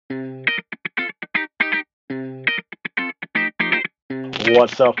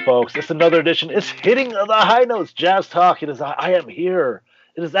What's up, folks? It's another edition. It's hitting the high notes. Jazz Talk. It is I am here.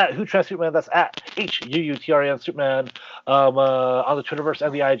 It is at Who Trans Superman. That's at HUUTRN Superman on the Twitterverse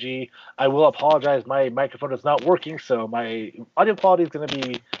and the IG. I will apologize. My microphone is not working, so my audio quality is going to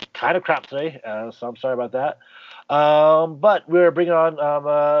be kind of crap today. So I'm sorry about that. But we're bringing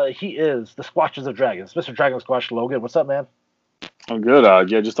on. He is the Squatches of Dragons, Mr. Dragon Squash Logan. What's up, man? I'm good.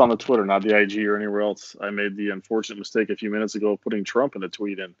 Yeah, just on the Twitter, not the IG or anywhere else. I made the unfortunate mistake a few minutes ago of putting Trump in a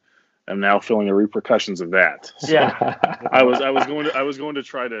tweet, and I'm now feeling the repercussions of that. So Yeah. I was going to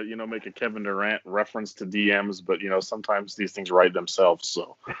try to make a Kevin Durant reference to DMs, but sometimes these things write themselves.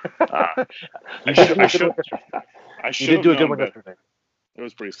 So I should did do a good known one better. yesterday. It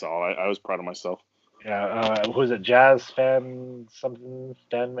was pretty solid. I was proud of myself. Yeah, who is it? Jazz fan, something?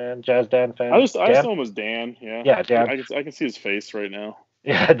 Dan man, Jazz Dan fan. I just know him as Dan. Yeah. Yeah, Dan. I can see his face right now.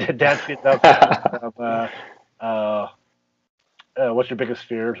 Yeah, Dan tweeted out what's your biggest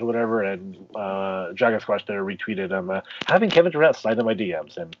fears or whatever, and Dragon Squash there retweeted him having Kevin Durant slide in my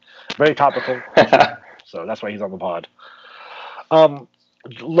DMs, and very topical. So that's why he's on the pod.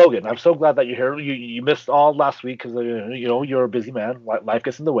 Logan, I'm so glad that you're here. You missed all last week because you're a busy man. Life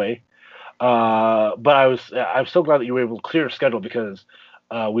gets in the way. But I'm so glad that you were able to clear your schedule because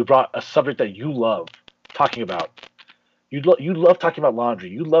we brought a subject that you love talking about. You love talking about laundry.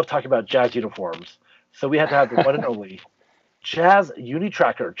 You love talking about jazz uniforms. So we had to have the one and only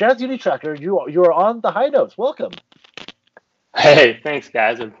JazzUniTracker. JazzUniTracker, you are on the high notes. Welcome. Hey, thanks,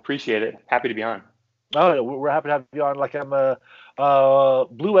 guys. I appreciate it. Happy to be on. Oh, we're happy to have you on. Like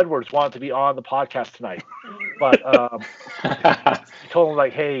Blue Edwards wanted to be on the podcast tonight, but we told him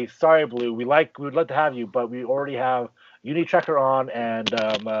like, hey, sorry, Blue, we'd like to have you, but we already have UniTracker on, and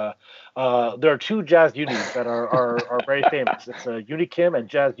there are two Jazz Unis that are very famous. It's UniKim and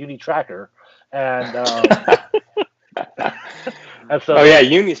JazzUniTracker, and and so. Oh yeah,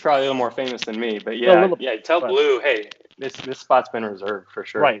 Uni's probably a little more famous than me, but yeah, tell Blue, hey, this spot's been reserved for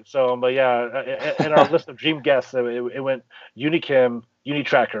sure. Right. So, but yeah, in our list of dream guests, it went UniKim,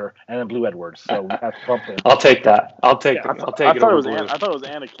 UniTracker, and then Blue Edwards. So we have to bump in. I'll take that. I'll take it. I thought it was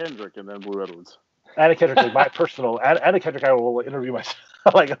Anna Kendrick and then Blue Edwards. Anna Kendrick is my personal. Anna Kendrick, I will interview myself.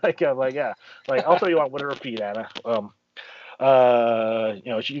 like I'll throw you on with her feet, Anna.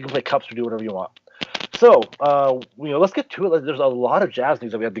 You can play cups or do whatever you want. So, let's get to it. There's a lot of Jazz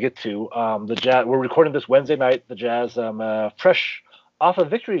news that we have to get to. The Jazz. We're recording this Wednesday night. The Jazz, fresh off a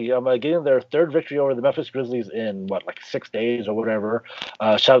victory, getting their third victory over the Memphis Grizzlies in 6 days or whatever.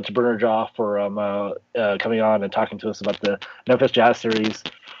 Shout out to Bernard Jaw for coming on and talking to us about the Memphis Jazz series.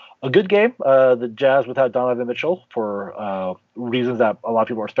 A good game. The Jazz without Donovan Mitchell for reasons that a lot of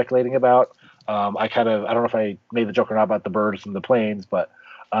people are speculating about. I don't know if I made the joke or not about the birds and the planes, but.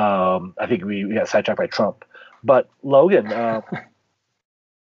 I think we got sidetracked by Trump, but Logan,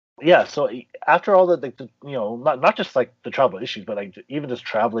 yeah. So after all not just like the travel issues, but like even just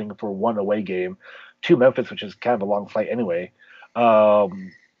traveling for one away game to Memphis, which is kind of a long flight anyway. How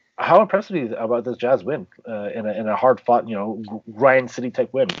impressed are you about this Jazz win in a hard fought, Ryan City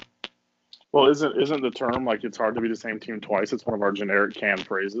type win? Well, isn't the term like it's hard to be the same team twice? It's one of our generic canned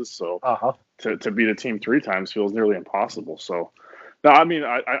phrases. So to beat a team 3 times feels nearly impossible. So. No, I mean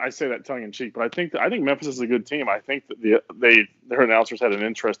I say that tongue in cheek, but I think Memphis is a good team. I think that their announcers had an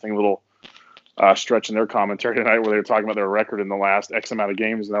interesting little stretch in their commentary tonight where they were talking about their record in the last X amount of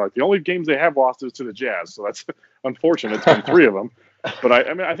games, and they're like the only games they have lost is to the Jazz. So that's unfortunate. It's been 3 of them, but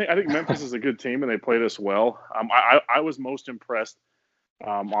I think Memphis is a good team and they played us well. I was most impressed,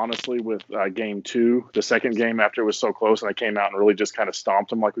 honestly, with game 2, the second game after it was so close, and I came out and really just kind of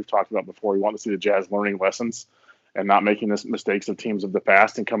stomped them like we've talked about before. We want to see the Jazz learning lessons and not making the mistakes of teams of the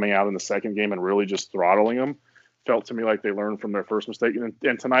past, and coming out in the second game and really just throttling them. Felt to me like they learned from their first mistake.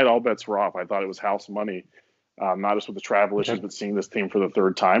 And tonight, all bets were off. I thought it was house money, not just with the travel issues, but seeing this team for the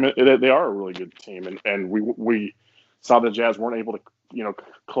third time. They are a really good team. And we saw the Jazz weren't able to,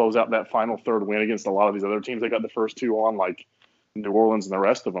 close out that final third win against a lot of these other teams. They got the first 2 on, like New Orleans and the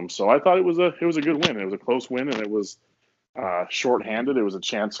rest of them. So I thought it was a good win. It was a close win, and it was shorthanded. It was a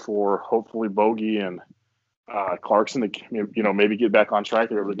chance for hopefully Bogey and Clarkson to maybe get back on track.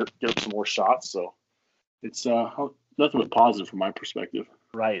 They're able to get some more shots, so it's nothing but positive from my perspective.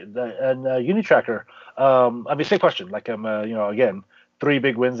 Right, and UniTracker. Same question. Like again, 3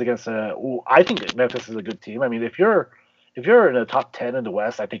 big wins against. I think Memphis is a good team. I mean, if you're in the top 10 in the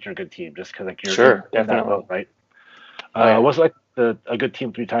West, I think you're a good team just because you're in that boat, right? It was like a good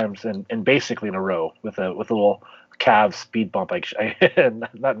team 3 times and basically in a row with a little Cavs speed bump, not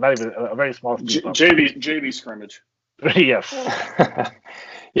even a very small speed bump. JV scrimmage. Yes.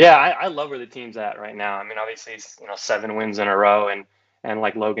 Yeah, I love where the team's at right now. I mean, obviously, 7 wins in a row, and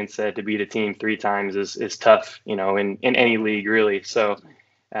like Logan said, to beat a team 3 times is tough, in any league really. So,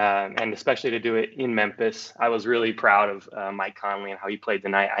 and especially to do it in Memphis, I was really proud of Mike Conley and how he played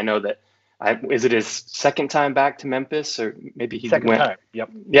tonight. I know that, is it his second time back to Memphis, or maybe he second went? Time.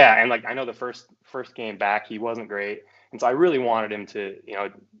 Yep. Yeah, and like I know the first game back, he wasn't great, and so I really wanted him to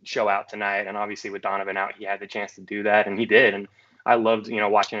show out tonight. And obviously with Donovan out, he had the chance to do that, and he did. And I loved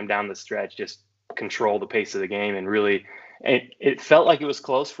watching him down the stretch just control the pace of the game, and really it felt like it was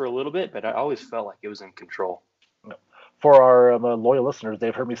close for a little bit, but I always felt like it was in control. For our loyal listeners,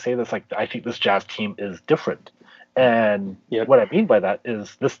 they've heard me say this. Like, I think this Jazz team is different, and what I mean by that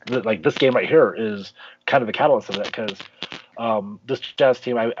is this game right here is kind of the catalyst of that, because this Jazz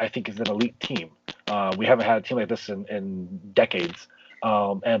team, I think, is an elite team. We haven't had a team like this in decades,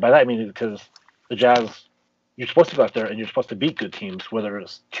 and by that I mean because the Jazz, you're supposed to go out there and you're supposed to beat good teams, whether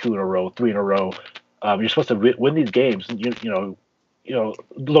it's 2 in a row, 3 in a row. You're supposed to win these games.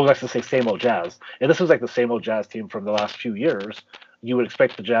 Logan likes to say same old Jazz, and this was like the same old Jazz team from the last few years. You would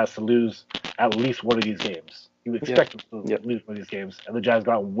expect the Jazz to lose at least one of these games. You would expect them to lose one of these games, and the Jazz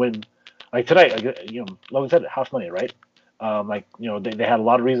got win. Like tonight, Logan said it, house money, right? They had a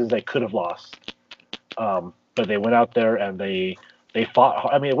lot of reasons they could have lost, but they went out there and they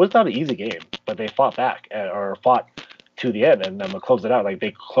fought. I mean, it was not an easy game, but they fought back or fought to the end, and then closed it out. Like,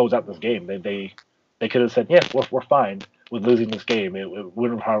 they closed out this game. They could have said, yeah, we're fine with losing this game. It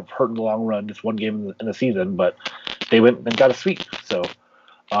wouldn't have hurt in the long run. It's one game in the season, but they went and got a sweep. So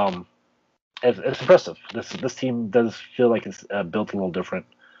it's impressive. This team does feel like it's built a little different.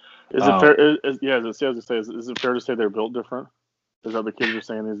 Is it fair? Is it fair to say they're built different? Is that what the kids are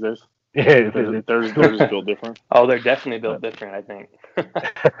saying these days? Yeah, they're just built different. Oh, they're definitely built different, I think.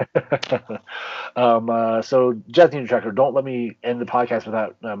 So JazzUniTracker, don't let me end the podcast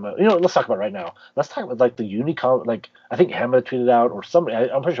without let's talk about it right now. Let's talk about like the Unicom. Like, I think Hema tweeted out, or somebody,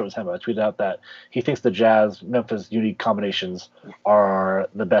 I'm pretty sure it was Hema, tweeted out that he thinks the Jazz Memphis Uni combinations are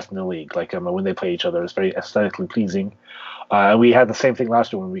the best in the league. Like, when they play each other, it's very aesthetically pleasing. We had the same thing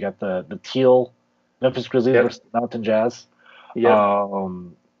last year when we got the teal Memphis Grizzlies versus Mountain Jazz. Yeah.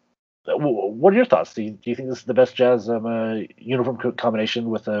 What are your thoughts? Do you think this is the best Jazz uniform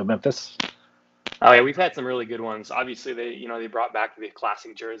combination with Memphis? Oh yeah, we've had some really good ones. Obviously, they brought back the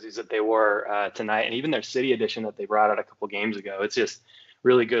classic jerseys that they wore tonight, and even their city edition that they brought out a couple games ago. It's just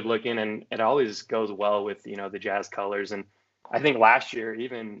really good looking, and it always goes well with the Jazz colors. And I think last year,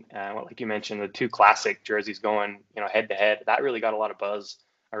 even like you mentioned, the 2 classic jerseys going head to head, that really got a lot of buzz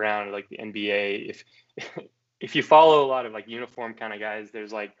around like the NBA. If you follow a lot of like uniform kind of guys,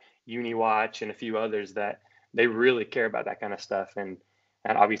 there's like UniWatch and a few others that they really care about that kind of stuff, and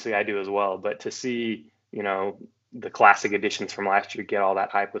obviously I do as well. But to see the classic editions from last year get all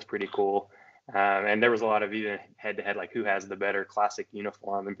that hype was pretty cool. And there was a lot of even head to head, like who has the better classic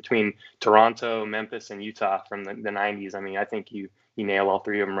uniform, and between Toronto, Memphis, and Utah from the 90s. I mean, I think you nail all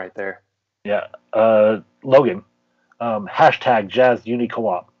 3 of them right there. Yeah. Logan, hashtag Jazz Uni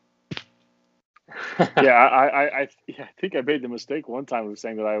Co-op. Yeah, I think I made the mistake one time of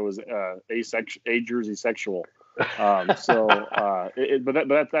saying that I was a jersey sexual. But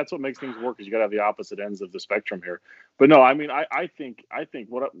that's what makes things work, is you got to have the opposite ends of the spectrum here. But no, I mean, I think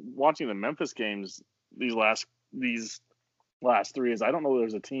watching the Memphis games these last 3 is, I don't know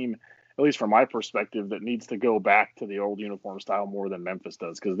there's a team, at least from my perspective, that needs to go back to the old uniform style more than Memphis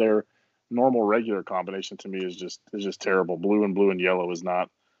does, because their normal regular combination to me is just terrible. Blue and yellow is not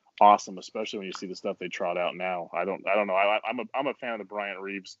awesome, especially when you see the stuff they trot out now. I don't know. I'm a fan of the Bryant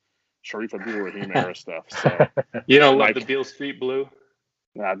Reeves, Sharif Abdul-Rahim era stuff. So you don't love the Beale Street blue?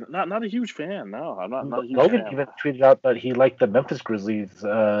 Not a huge fan. No, I'm not a huge Logan fan. even tweeted out that he liked the Memphis Grizzlies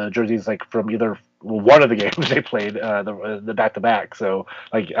jerseys, like from either one of the games they played, the back-to-back. So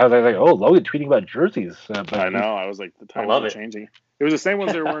like, I was like, oh, Logan tweeting about jerseys. But I know. I was like, the times are changing. It was the same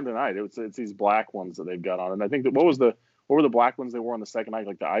ones they were wearing tonight. It's these black ones that they've got on, and I think that what were the black ones they wore on the second night,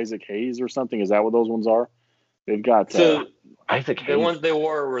 like the Isaac Hayes or something? Is that what those ones are? They've got Isaac Hayes. The ones they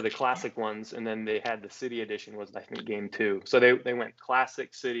wore were the classic ones, and then they had the city edition was, I think, game 2. So they went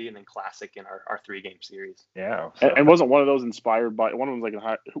classic, city, and then classic in our 3-game series. Yeah. So. And wasn't one of those inspired by one of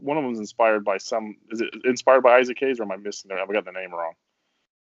them's inspired by some? Is it inspired by Isaac Hayes, or am I missing it? I've got the name wrong.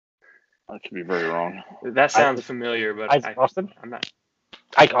 I could be very wrong. That sounds familiar, but Isaac Austin? I'm not.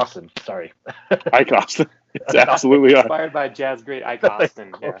 Ike Austin, sorry. Ike Austin. It's absolutely inspired by jazz great Ike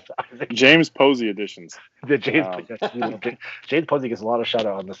Austin. Yeah. James Posey editions. The James Posey gets a lot of shout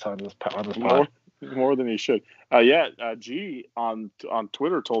out on this pod. More than he should. G on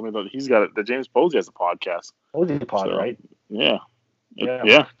Twitter told me that he's got the James Posey has a podcast. Posey pod, right? Yeah.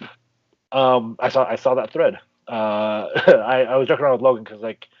 Yeah. I saw that thread. I was joking around with Logan because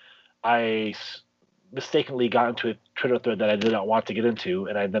like mistakenly got into a Twitter thread that I did not want to get into,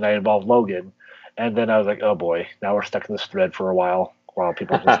 and then I involved Logan, and then I was like, oh boy, now we're stuck in this thread for a while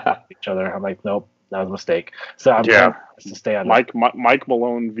people just talk to each other. I'm like, nope, that was a mistake. So I'm trying to stay on Mike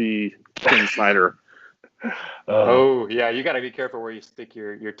Malone v. Quinn Snyder. Oh yeah, you got to be careful where you stick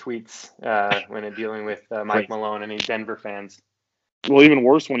your tweets when dealing with Mike Malone and any Denver fans. Well, even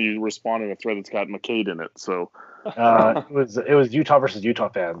worse when you respond to a thread that's got McCade in it. So it was Utah versus Utah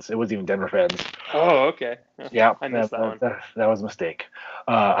fans. It wasn't even Denver fans. Oh, okay. Yeah, I missed that one. That was a mistake.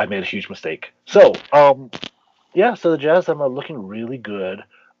 I made a huge mistake. So yeah, so the Jazz are looking really good.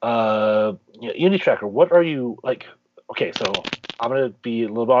 UniTracker, what are you like? Okay, so I'm gonna be a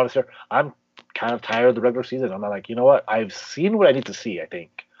little bit honest here. I'm kind of tired of the regular season. I'm not like, you know what? I've seen what I need to see, I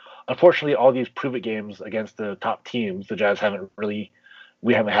think. Unfortunately, all these prove it games against the top teams, the Jazz haven't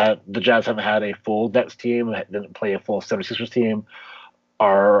had a full Nets team, didn't play a full 76ers team,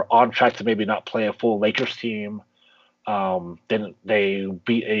 are on track to maybe not play a full Lakers team. Then they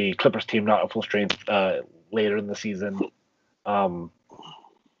beat a Clippers team not at full strength later in the season. How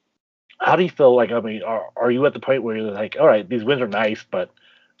do you feel like? I mean, are you at the point where you're like, all right, these wins are nice, but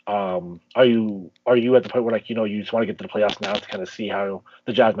are you at the point where like you just want to get to the playoffs now to kind of see how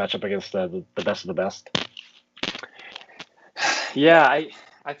the Jazz match up against the best of the best? Yeah,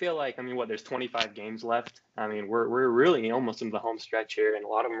 I feel like there's 25 games left. I mean, we're really almost into the home stretch here, and a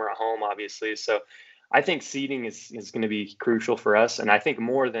lot of them are at home, obviously. So I think seeding is going to be crucial for us, and I think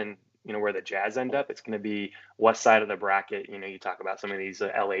more than where the Jazz end up, it's going to be what side of the bracket. You talk about some of these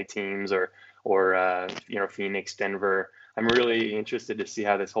LA teams or Phoenix, Denver. I'm really interested to see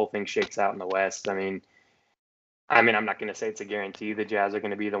how this whole thing shakes out in the West. I mean, I'm not going to say it's a guarantee the Jazz are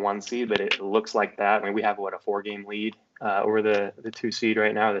going to be the 1 seed, but it looks like that. I mean, we have a 4-game lead over the 2 seed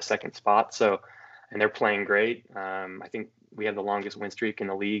right now, the 2nd spot. So, and they're playing great. I think we have the longest win streak in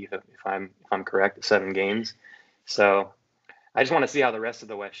the league, if I'm correct, 7 games. So, I just want to see how the rest of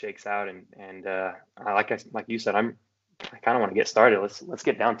the West shakes out. And like you said, I kind of want to get started. Let's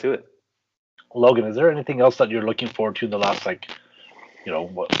get down to it. Logan, is there anything else that you're looking forward to in the last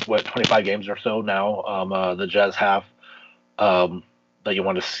 25 games or so now the Jazz have that you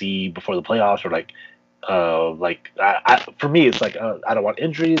want to see before the playoffs, or for me it's like I don't want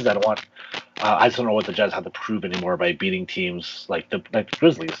injuries. I just don't know what the Jazz have to prove anymore by beating teams like the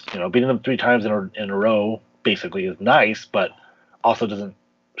Grizzlies. Beating them 3 times in a row basically is nice, but also doesn't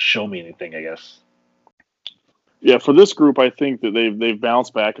show me anything, I guess. Yeah, for this group, I think that they've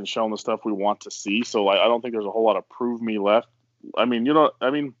bounced back and shown the stuff we want to see. So I don't think there's a whole lot of prove me left. I mean,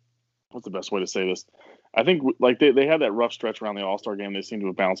 what's the best way to say this? I think they had that rough stretch around the All-Star game. They seem to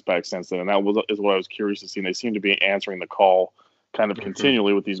have bounced back since then, and is what I was curious to see. And they seem to be answering the call kind of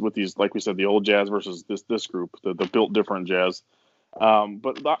continually with these, like we said, the old Jazz versus this group, the built different Jazz.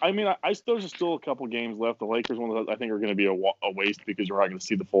 But I mean, there's still a couple games left. The Lakers one I think are going to be a waste because you're not going to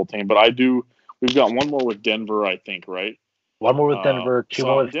see the full team. But we've got one more with Denver, I think, right? One more with Denver, 2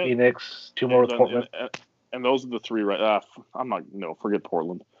 more with Phoenix, 2 more with Portland. And those are the 3, right? Forget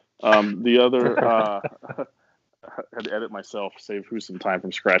Portland. The other, I had to edit myself, save who some time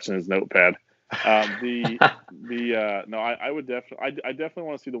from scratching his notepad. I would definitely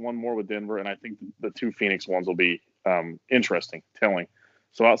want to see the one more with Denver, and I think the 2 Phoenix ones will be interesting, telling.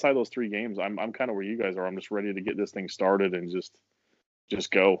 So outside those 3 games, I'm kind of where you guys are. I'm just ready to get this thing started and just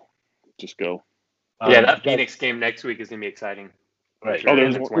go. Yeah, that Phoenix game next week is gonna be exciting. Right. Sure. Oh,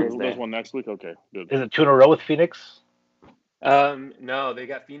 there's one next week. Okay, good. Is it 2 in a row with Phoenix? No, they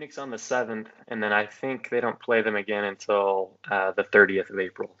got Phoenix on the 7th, and then I think they don't play them again until the 30th of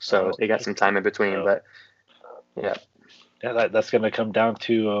April. So they got some time in between, but yeah. Yeah, that's going to come down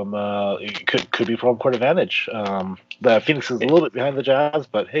to could be home court advantage. The Phoenix is a little bit behind the Jazz,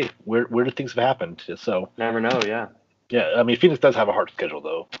 but hey, where do things have happened? So never know. Yeah. Yeah, I mean Phoenix does have a hard schedule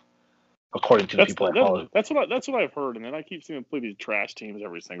though, according to the people I follow. That's what I've heard, and then I keep seeing them play these trash teams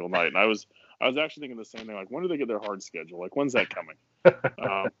every single night, and I was actually thinking the same thing. Like, when do they get their hard schedule? Like, when's that coming?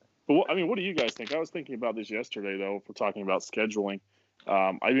 But what do you guys think? I was thinking about this yesterday, though. If we're talking about scheduling,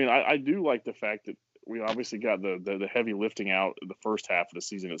 I do like the fact that we obviously got the heavy lifting out the first half of the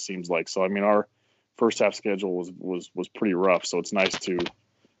season. It seems like so. I mean, our first half schedule was pretty rough, so it's nice to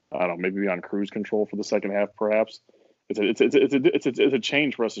maybe be on cruise control for the second half, perhaps. It's a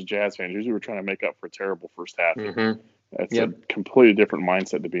change for us as Jazz fans. Usually, we're trying to make up for a terrible first half. That's a completely different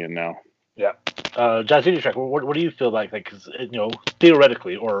mindset to be in now. Yeah. JazzUniTracker, what do you feel like? Cause,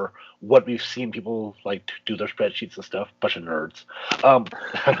 theoretically, or what we've seen people like do their spreadsheets and stuff. Bunch of nerds.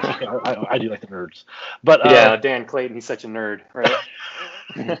 I do like the nerds, but yeah, Dan Clayton, he's such a nerd,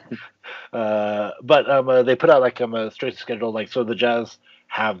 right? But they put out like a strength of schedule, like so the Jazz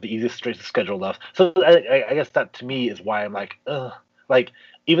have the easiest strength of schedule left. So I guess that to me is why I'm like, like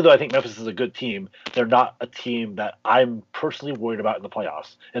even though I think Memphis is a good team, they're not a team that I'm personally worried about in the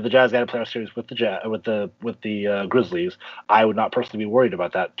playoffs. If the Jazz got a playoff series with the Grizzlies, I would not personally be worried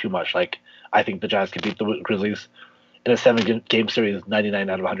about that too much. Like I think the Jazz could beat the Grizzlies in a 7-game series 99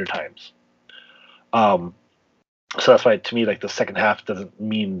 out of 100 times. So that's why to me like the second half doesn't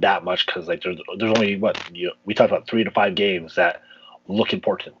mean that much because like there's only we talked about 3 to 5 games that look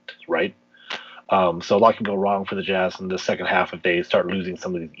important, right? So a lot can go wrong for the Jazz in the second half if they start losing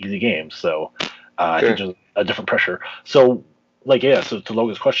some of these easy games. So I think there's a different pressure. So so to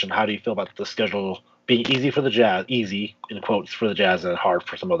Logan's question, how do you feel about the schedule being easy for the Jazz, easy in quotes for the Jazz, and hard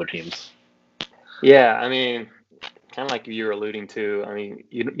for some other teams? Yeah, I mean, kind of like you were alluding to. I mean,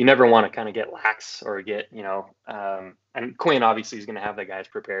 you never want to kind of get lax or get and Quinn obviously is going to have the guys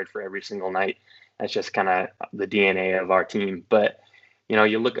prepared for every single night. That's just kind of the DNA of our team, but.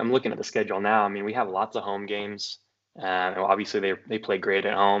 I'm looking at the schedule now. I mean, we have lots of home games. Obviously, they play great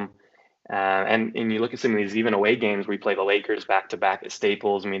at home. And you look at some of these even away games. We play the Lakers back to back at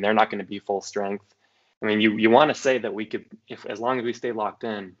Staples. I mean, they're not going to be full strength. I mean, you want to say that we could, if as long as we stay locked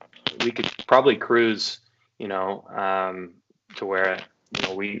in, we could probably cruise. To where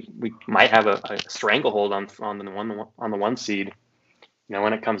we might have a stranglehold on the one seed.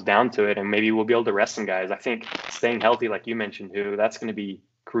 When it comes down to it, and maybe we'll be able to rest some guys. I think staying healthy, like you mentioned, that's going to be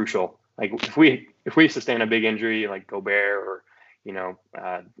crucial. Like if we sustain a big injury, like Gobert or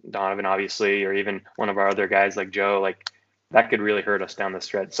Donovan, obviously, or even one of our other guys like Joe, like that could really hurt us down the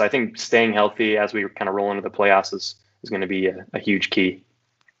stretch. So I think staying healthy as we kind of roll into the playoffs is going to be a huge key.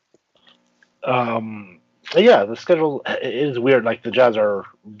 Yeah, the schedule is weird. Like the Jazz are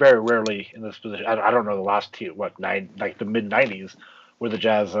very rarely in this position. I don't know the last the mid '90s. Where the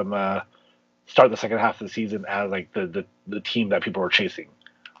Jazz start the second half of the season as like the team that people were chasing,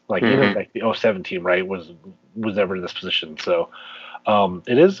 like even like the 2007 team, right, was never in this position. So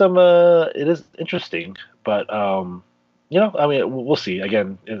it is interesting, but I mean we'll see.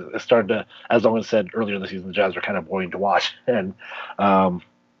 Again, it started to, as Owen said earlier in the season, the Jazz are kind of boring to watch, and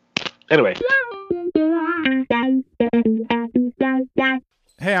anyway.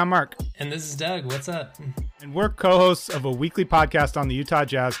 Hey, I'm Mark. And this is Doug. What's up? And we're co-hosts of a weekly podcast on the Utah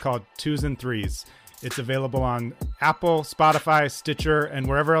Jazz called 2s and 3s. It's available on Apple, Spotify, Stitcher, and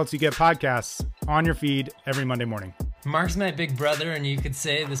wherever else you get podcasts on your feed every Monday morning. Mark's my big brother, and you could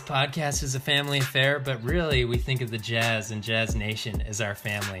say this podcast is a family affair, but really we think of the Jazz and Jazz Nation as our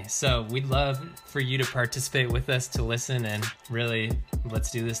family. So we'd love for you to participate with us, to listen, and really let's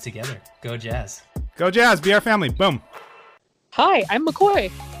do this together. Go Jazz. Go Jazz. Be our family. Boom. Hi, I'm McCoy.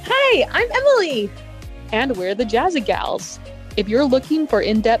 Hi, I'm Emily. And we're the Jazzy Gals. If you're looking for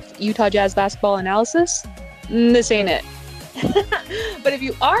in-depth Utah Jazz basketball analysis, this ain't it. But if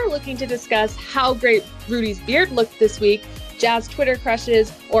you are looking to discuss how great Rudy's beard looked this week, Jazz Twitter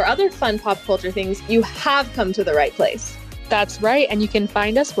crushes, or other fun pop culture things, you have come to the right place. That's right, and you can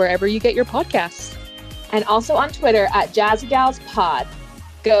find us wherever you get your podcasts. And also on Twitter at JazzyGalsPod.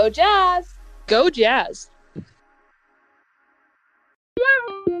 Go Jazz! Go Jazz!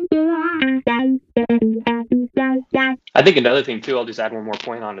 I think another thing too, I'll just add one more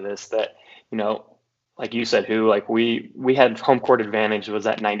point onto this, that like you said, we had home court advantage was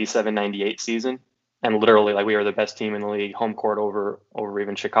that 97-98 season, and literally like we were the best team in the league, home court over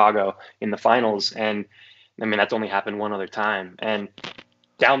even Chicago in the finals. And I mean that's only happened one other time, and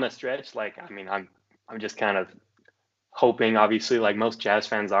down the stretch, like I mean I'm just kind of hoping, obviously like most Jazz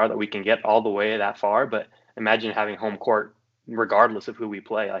fans are, that we can get all the way that far. But imagine having home court regardless of who we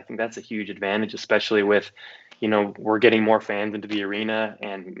play. I think that's a huge advantage, especially with, we're getting more fans into the arena,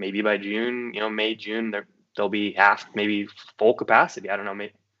 and maybe by June, May, June, there'll be half, maybe full capacity. I don't know.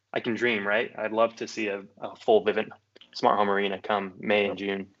 Maybe I can dream, right? I'd love to see a full Vivint Smart Home Arena come May and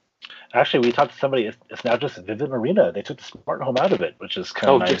June. Actually, we talked to somebody. It's now just Vivint Arena. They took the Smart Home out of it, which is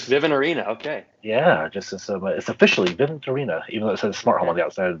kind of nice. Just Vivint Arena. Okay. Yeah, just it's officially Vivint Arena, even though it says Smart Home on the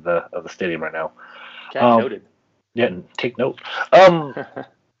outside of the stadium right now. Okay, noted. Yeah, and take note. Delta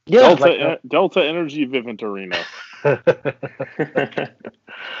Energy Vivint Arena.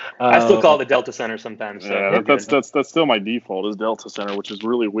 I still call it the Delta Center sometimes. So yeah, that's still my default is Delta Center, which is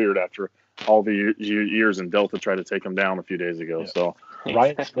really weird after all the years and Delta tried to take them down a few days ago. Yeah. So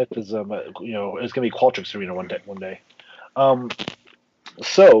Ryan Smith is it's going to be Qualtrics Arena one day.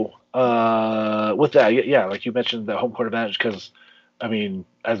 So With that, yeah, like you mentioned, the home court advantage, because I mean,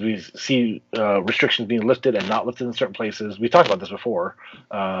 as we see restrictions being lifted and not lifted in certain places, we talked about this before.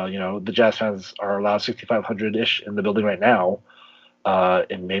 The Jazz fans are allowed 6,500 ish in the building right now,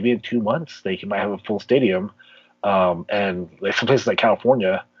 and maybe in 2 months they might have a full stadium. And like some places like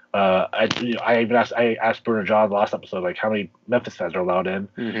California, I asked Bernard John last episode like how many Memphis fans are allowed in.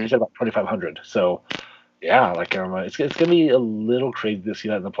 He said about 2,500. So yeah, like it's gonna be a little crazy to see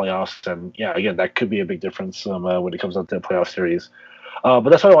that in the playoffs, and yeah, again, that could be a big difference when it comes out to the playoff series. But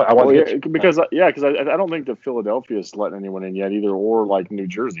that's what I want to get to. Because I don't think that Philadelphia is letting anyone in yet either, or like New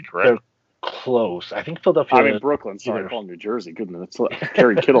Jersey, correct? They're close. I think Philadelphia. I mean Brooklyn. Sorry, I call New Jersey. Goodness, it's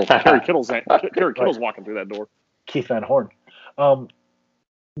Kerry Kittle. Kerry Kittle's walking through that door. Keith Van Horn.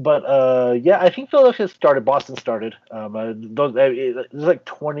 But I think Philadelphia started. Boston started. There's like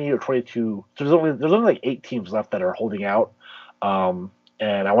 20 or 22. So there's only like 8 teams left that are holding out. And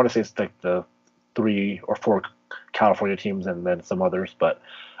I want to say it's like the 3 or 4 California teams and then some others. But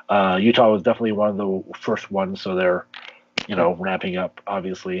Utah was definitely one of the first ones, so they're ramping up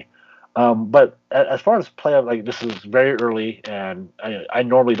obviously. But as far as playoff, like this is very early, and I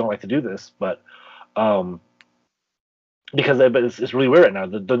normally don't like to do this, but because it's really weird right now.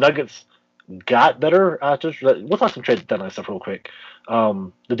 The Nuggets got better. We'll talk some trade deadline stuff real quick.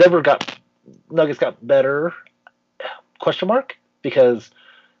 The Nuggets got better? Question mark? Because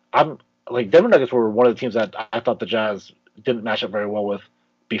Denver Nuggets were one of the teams that I thought the Jazz didn't match up very well with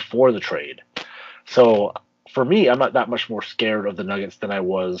before the trade. So for me, I'm not that much more scared of the Nuggets than I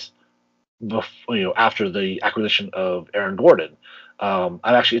was after the acquisition of Aaron Gordon. I'm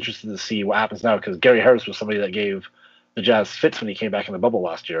actually interested to see what happens now because Gary Harris was somebody that gave the Jazz fits when he came back in the bubble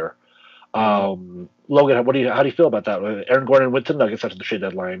last year. Logan, how do you feel about that? Aaron Gordon went to the Nuggets after the trade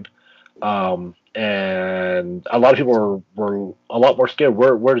deadline, and a lot of people were a lot more scared.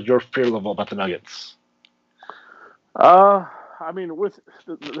 Where's your fear level about the Nuggets? I mean, with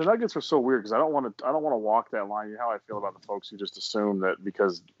the Nuggets are so weird because I don't want to walk that line. You know how I feel about the folks who just assume that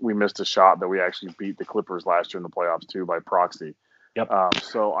because we missed a shot that we actually beat the Clippers last year in the playoffs too by proxy. Yep.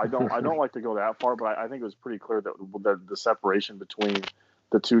 So I don't like to go that far, but I think it was pretty clear that the separation between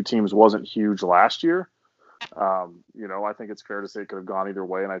the two teams wasn't huge last year. I think it's fair to say it could have gone either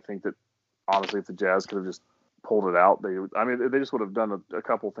way, and I think that honestly, if the Jazz could have just pulled it out, they just would have done a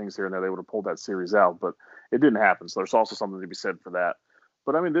couple things here and there. They would have pulled that series out, but it didn't happen. So there's also something to be said for that.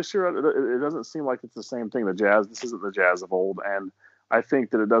 But I mean, this year it doesn't seem like it's the same thing. This isn't the Jazz of old, and I think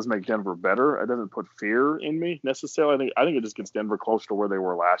that it does make Denver better. It doesn't put fear in me necessarily. I think it just gets Denver closer to where they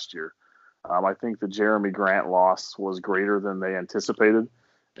were last year. I think the Jeremy Grant loss was greater than they anticipated,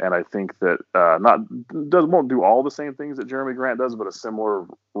 and I think that won't do all the same things that Jeremy Grant does, but a similar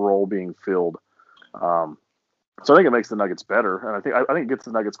role being filled. So I think it makes the Nuggets better, and I think it gets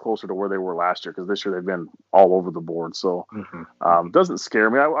the Nuggets closer to where they were last year because this year they've been all over the board. So it doesn't scare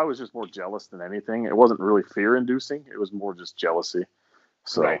me. I was just more jealous than anything. It wasn't really fear-inducing. It was more just jealousy.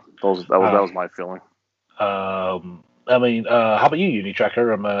 So right. that was my feeling. How about you,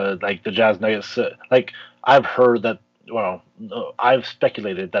 UniTracker? Like the Jazz Nuggets. I've heard that. Well, I've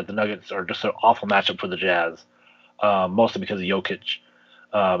speculated that the Nuggets are just an awful matchup for the Jazz, mostly because of Jokic.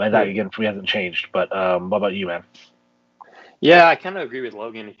 And that again for me hasn't changed. But what about you, man? Yeah, I kind of agree with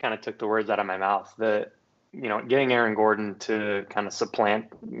Logan. He kind of took the words out of my mouth. Getting Aaron Gordon to kind of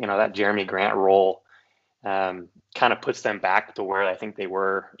supplant that Jeremy Grant role. Kind of puts them back to where I think they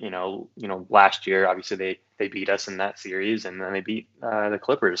were, last year. Obviously, they beat us in that series, and then they beat the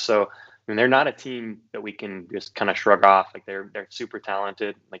Clippers. So, I mean, they're not a team that we can just kind of shrug off. Like they're super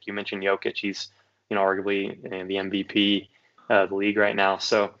talented. Like you mentioned, Jokic, he's arguably the MVP of the league right now.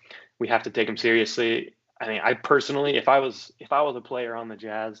 So we have to take him seriously. I mean, I personally, if I was a player on the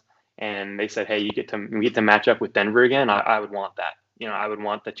Jazz and they said, hey, we get to match up with Denver again, I would want that. I would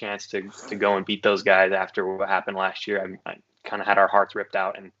want the chance to go and beat those guys after what happened last year. I kind of had our hearts ripped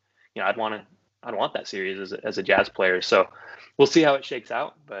out, and I'd want that series as a Jazz player. So we'll see how it shakes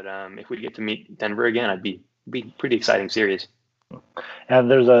out. But if we get to meet Denver again, I'd be pretty exciting series.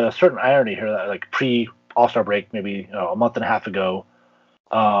 And there's a certain irony here that like pre All-Star break, maybe a month and a half ago,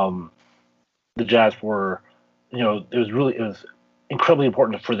 the Jazz were, it was incredibly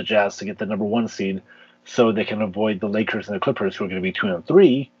important for the Jazz to get the number 1 seed, so they can avoid the Lakers and the Clippers, who are going to be 2 and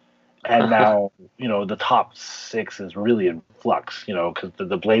 3. And now, the top 6 is really in flux, because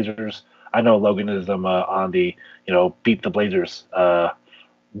the Blazers. I know Logan is on the, beat the Blazers,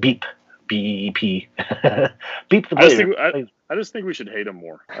 beep, B-E-E-P, beep the Blazers. I just think we should hate him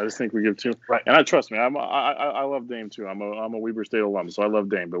more. I just think we give too. Right. And trust me, I love Dame too. I'm a Weber State alum, so I love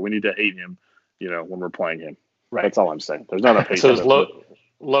Dame. But we need to hate him, when we're playing him. Right. That's all I'm saying. There's not enough hate. So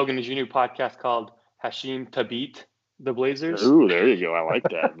Logan, is your new podcast called Hashim Tabit the Blazers? Ooh, there you go. I like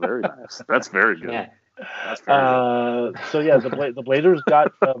that. Very nice. That's very good. Yeah. That's very good. So yeah, the Blazers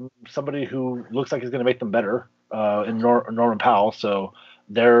got somebody who looks like he's going to make them better in Norman Powell. So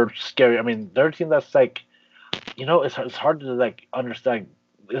they're scary. I mean, they're a team that's like, it's hard to like understand.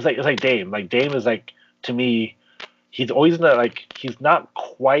 It's like Dame. Like Dame is like, to me, he's always in that, like, he's not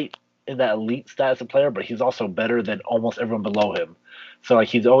quite in that elite status of player, but he's also better than almost everyone below him. So like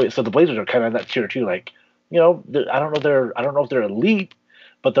so the Blazers are kind of in that tier too. Like, I don't know if they're elite,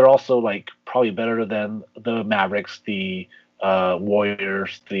 but they're also like probably better than the Mavericks, the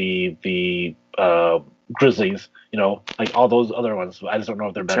Warriors, the Grizzlies. Like all those other ones. I just don't know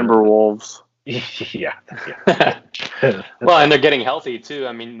if they're better. Timberwolves. Yeah. Well, and they're getting healthy too.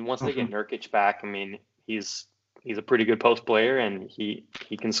 I mean, once they get Nurkic back, I mean, he's a pretty good post player, and he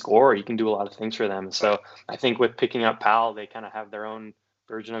can score. He can do a lot of things for them. So I think with picking up Powell, they kind of have their own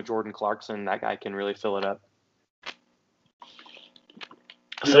version of Jordan Clarkson. That guy can really fill it up.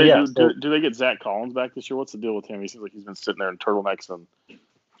 Do they get Zach Collins back this year? What's the deal with him? He seems like he's been sitting there in turtlenecks and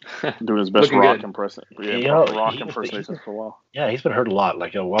doing his best rock impressions for a while. Yeah, he's been hurt a lot.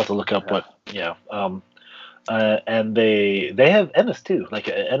 Like, we'll have to look up what. Yeah. And they have Ennis too. Like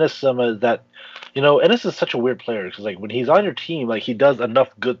Ennis, Ennis is such a weird player because like when he's on your team, like he does enough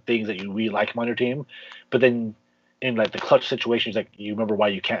good things that you really like him on your team, but then in like the clutch situations, like you remember why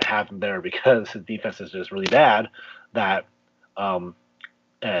you can't have him there because his defense is just really bad.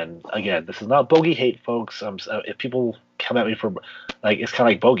 And again, this is not bogey hate, folks. If people come at me for, like, it's kind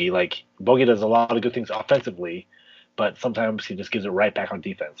of like Bogey. Like, Bogey does a lot of good things offensively, but sometimes he just gives it right back on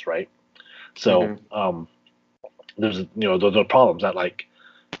defense, right? So, there's, those are problems that, like,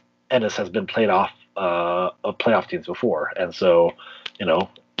 Ennis has been played off of playoff teams before. And so,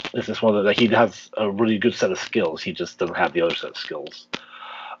 this is one that he has a really good set of skills. He just doesn't have the other set of skills.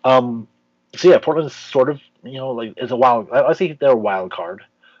 So, yeah, Portland's sort of, is a wild, I think they're a wild card.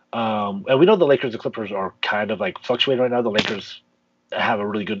 And we know the Lakers and Clippers are kind of like fluctuating right now. The Lakers have a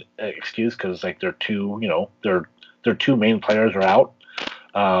really good excuse because like their two main players are out,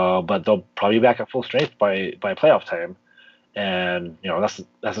 but they'll probably be back at full strength by playoff time. And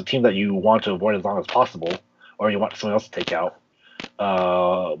that's a team that you want to avoid as long as possible, or you want someone else to take out.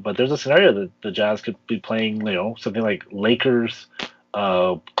 But there's a scenario that the Jazz could be playing, something like Lakers,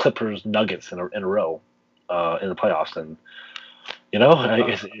 Clippers, Nuggets in a row in the playoffs, and. If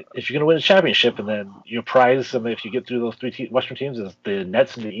you're going to win a championship and then your prize, if you get through those three Western teams, is the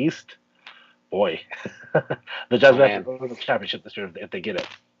Nets in the East, boy, the Jazz have to win the championship this year if they get it.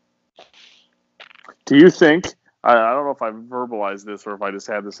 Do you think, I don't know if I've verbalized this or if I just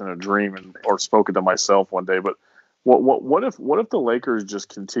had this in a dream or spoken to myself one day, but what if the Lakers just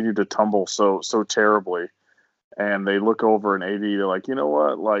continue to tumble so terribly and they look over an AD, they're like, you know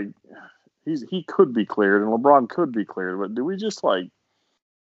what, like, he could be cleared and LeBron could be cleared, but do we just maybe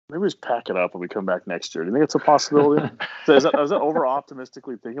just pack it up and we come back next year? Do you think it's a possibility? is that over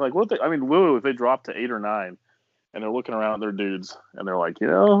optimistically thinking? Like, what if if they drop to 8 or 9 and they're looking around at their dudes and they're like,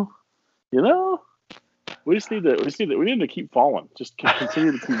 we need to keep falling. Just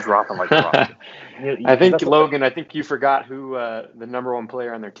continue to keep dropping like rock. I think Logan, I think you forgot who the number one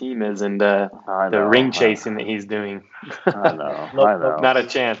player on their team is, and the ring chasing that he's doing. I know. Not a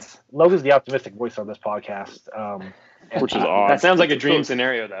chance. Logan's the optimistic voice on this podcast, which is odd. That sounds like a dream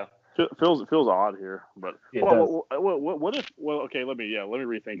scenario, though. Feels odd here, but what if? Well, okay, let me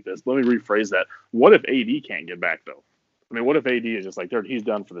rethink this. Let me rephrase that. What if AD can't get back though? I mean, what if AD is just like he's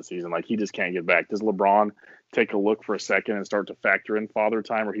done for the season? Like he just can't get back. Does LeBron take a look for a second and start to factor in father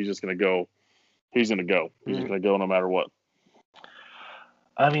time, or he's just going to go? He's going to go. He's going to go no matter what.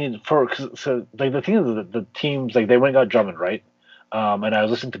 I mean, the thing is the teams like they went and got Drummond, right? And I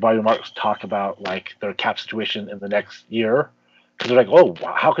was listening to Bobby Marks talk about like their cap situation in the next year because they're like, oh,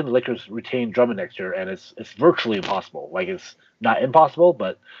 how can the Lakers retain Drummond next year? And it's virtually impossible. Like it's not impossible,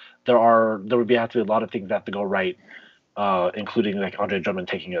 but there would have to be a lot of things that have to go right. Including like Andre Drummond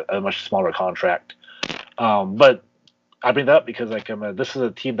taking a much smaller contract. But I bring that up because like this is a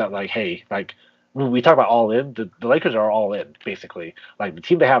team that like, hey, like when we talk about all in, the Lakers are all in basically. Like the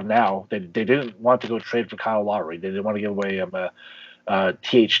team they have now, they didn't want to go trade for Kyle Lowry. They didn't want to give away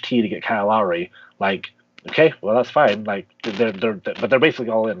THT to get Kyle Lowry. Like, okay, well that's fine. Like but they're basically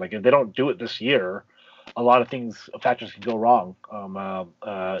all in. Like if they don't do it this year, a lot of factors can go wrong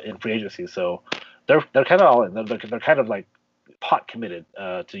in free agency. So. They're kind of all in. They're kind of like pot committed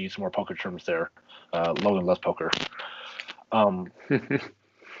to use some more poker terms there. Logan loves poker. But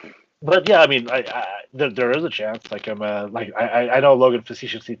yeah, I mean, there is a chance. Like I know Logan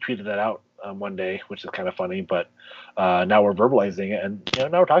facetiously tweeted that out one day, which is kind of funny. But now we're verbalizing it, and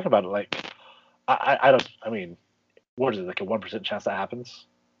now we're talking about it. Like, I mean, what is it, like a 1% chance that happens?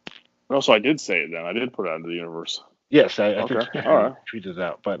 No, so I did say it then. I did put it out into the universe. Yes, I Okay. think All right. tweeted it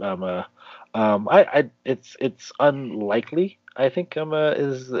out, but it's unlikely. I think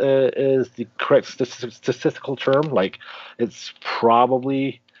is the correct statistical term. Like, it's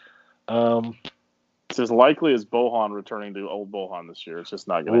probably it's as likely as Bohan returning to old Bohan this year. It's just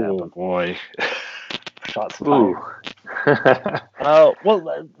not going to happen. Oh boy, shots fired.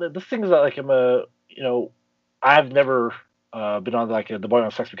 Well, the thing is that, like, I've never been on like the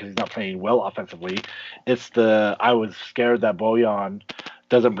Bojan sucks because he's not playing well offensively. It's I was scared that Bojan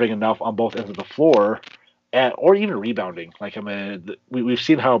doesn't bring enough on both ends of the floor, or even rebounding. Like, we've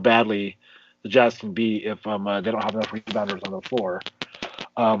seen how badly the Jazz can be if they don't have enough rebounders on the floor.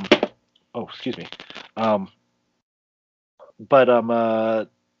 Excuse me. But I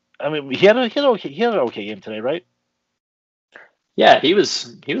mean, he had an okay game today, right? Yeah, he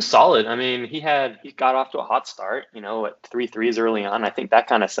was solid. I mean, he got off to a hot start, at 3 threes early on. I think that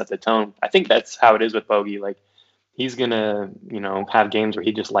kind of set the tone. I think that's how it is with Bogey. Like, he's gonna, have games where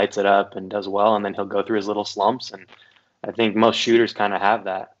he just lights it up and does well, and then he'll go through his little slumps. And I think most shooters kind of have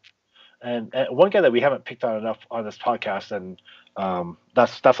that. And one guy that we haven't picked on enough on this podcast, and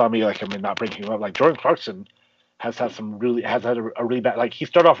that's on me. Like, I mean, not bringing him up. Like, Jordan Clarkson has had a really bad. Like, he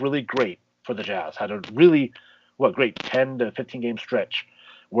started off really great for the Jazz. Had a really great 10 to 15 game stretch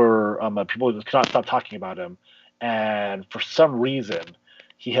where people just cannot stop talking about him, and for some reason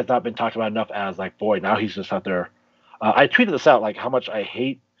he has not been talked about enough as, like, boy, now he's just out there. I tweeted this out, like, how much I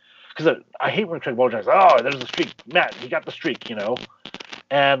hate, because I hate when Craig Bojan's, there's a streak, Matt, he got the streak,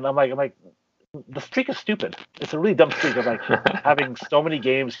 and I'm like, the streak is stupid. It's a really dumb streak of, like, having so many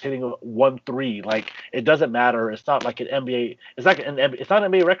games hitting 1-3. Like, it doesn't matter. It's not like an NBA. It's not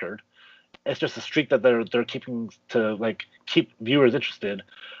an NBA record. It's just a streak that they're keeping to, like, keep viewers interested.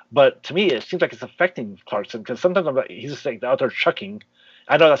 But to me, it seems like it's affecting Clarkson, because sometimes he's just, like, out there chucking.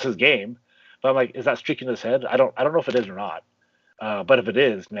 I know that's his game, but I'm like, is that streak in his head? I don't know if it is or not. But if it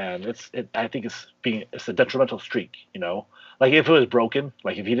is, man, I think it's a detrimental streak. Like, if it was broken,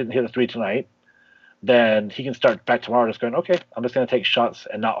 like if he didn't hit a 3 tonight, then he can start back tomorrow just going, okay, I'm just going to take shots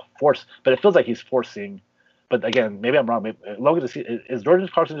and not force. But it feels like he's forcing. But again, maybe I'm wrong. Logan, is Jordan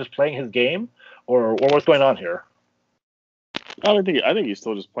Clarkson just playing his game, or what's going on here? I think he's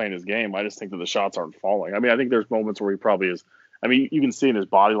still just playing his game. I just think that the shots aren't falling. I mean, I think there's moments where he probably is. I mean, you can see in his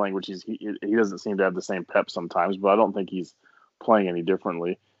body language he doesn't seem to have the same pep sometimes, but I don't think he's playing any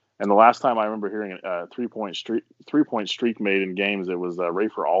differently. And the last time I remember hearing a 3-point streak made in games, it was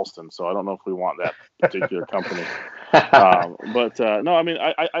Rafer Alston. So I don't know if we want that particular company. No, I mean,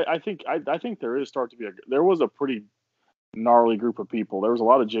 I think there is there was a pretty gnarly group of people. There was a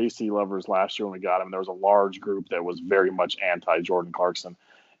lot of JC lovers last year when we got him. There was a large group that was very much anti-Jordan Clarkson,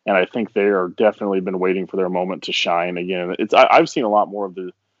 and I think they are definitely been waiting for their moment to shine again. I've seen a lot more of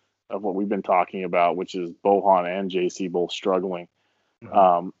what we've been talking about, which is Bohan and JC both struggling.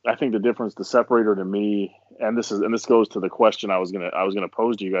 I think the separator to me, and this goes to the question I was gonna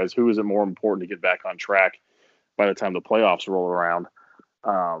pose to you guys: who is it more important to get back on track by the time the playoffs roll around?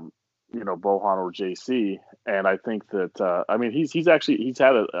 Bohan or JC? And I think that I mean he's had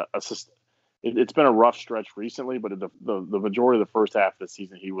it's been a rough stretch recently, but the majority of the first half of the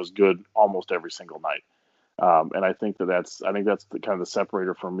season he was good almost every single night. And I think that's the kind of the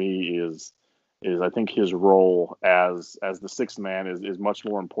separator for me is I think his role as the sixth man is much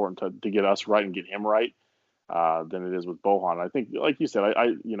more important to get us right and get him right than it is with Bohan. I think, like you said,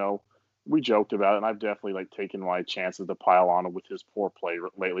 we joked about it, and I've definitely, like, taken my chances to pile on him with his poor play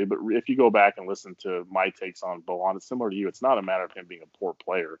lately. But if you go back and listen to my takes on Bohan, it's similar to you. It's not a matter of him being a poor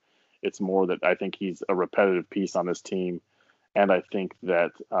player. It's more that I think he's a repetitive piece on this team. And I think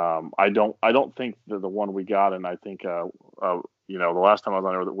that I don't think that the one we got, and I think the last time I was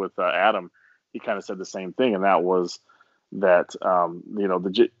on there with Adam, he kind of said the same thing, and that was that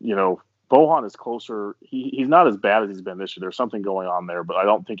Bohan is closer. He's not as bad as he's been this year. There's something going on there, but I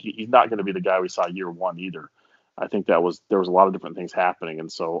don't think he's not going to be the guy we saw year one either. I think there was a lot of different things happening, and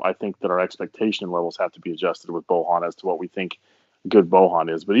so I think that our expectation levels have to be adjusted with Bohan as to what we think good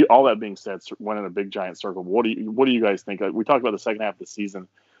Bohan is. But all that being said, went in a big giant circle. What do you guys think? We talked about the second half of the season,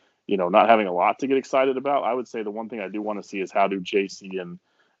 not having a lot to get excited about. I would say the one thing I do want to see is how do JC and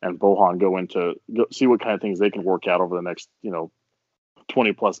Bohan go see what kind of things they can work out over the next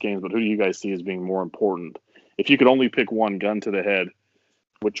 20 plus games. But who do you guys see as being more important? If you could only pick one, gun to the head,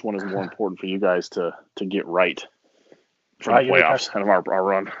 which one is more important for you guys to get right for the playoffs and our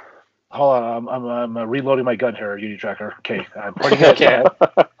run? Hold on, I'm reloading my gun here, UniTracker. Okay, I'm pointing it. Okay,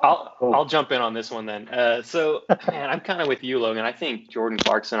 I'll jump in on this one then. So, man, I'm kind of with you, Logan. I think Jordan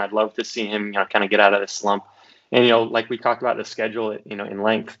Clarkson. I'd love to see him, kind of get out of this slump. And like we talked about the schedule,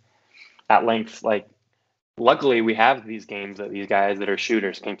 at length. Like, luckily we have these games that these guys that are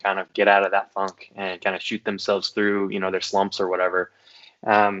shooters can kind of get out of that funk and kind of shoot themselves through, their slumps or whatever.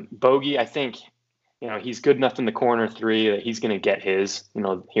 Bogey, I think, he's good enough in the corner three that he's going to get his,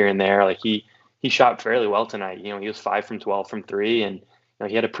 here and there. Like he shot fairly well tonight. He was 5 from 12 from three, and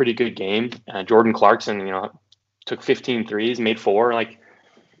he had a pretty good game. Jordan Clarkson, took 15 threes, made 4, like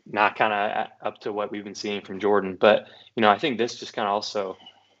not kind of up to what we've been seeing from Jordan. But, I think this just kind of also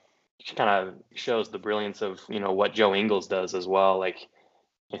shows the brilliance of, what Joe Ingles does as well. Like,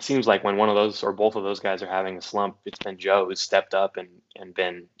 it seems like when one of those or both of those guys are having a slump, it's been Joe who's stepped up and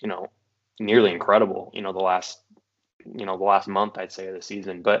been, nearly incredible, the last month, I'd say, of the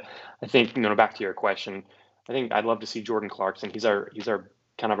season. But I think, back to your question, I think I'd love to see Jordan Clarkson. He's our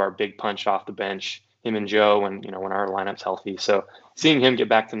kind of our big punch off the bench, him and Joe, and, when our lineup's healthy. So seeing him get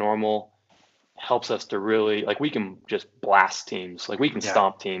back to normal helps us to really, like, we can just blast teams. Like, we can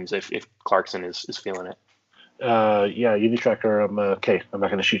stomp teams if Clarkson is feeling it. Yeah, UniTracker, okay, I'm not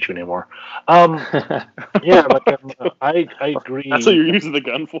going to shoot you anymore. Yeah, like, I agree. That's what you're using the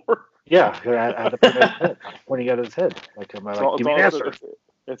gun for? Yeah, I had to put it at his head, pointing at his head. Like, give me an answer.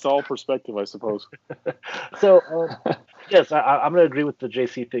 It's all perspective, I suppose. So, yes, I'm going to agree with the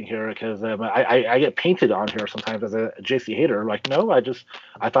JC thing here, because I get painted on here sometimes as a JC hater. Like, no, I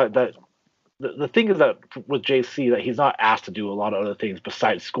thought that the thing is that with JC, that he's not asked to do a lot of other things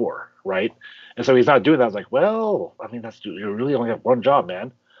besides score, right? And so he's not doing that. I was like, well, I mean, you really only have one job,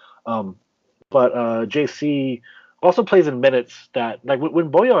 man. But JC also plays in minutes that, like,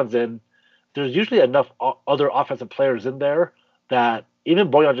 when Boyan's in, there's usually enough other offensive players in there that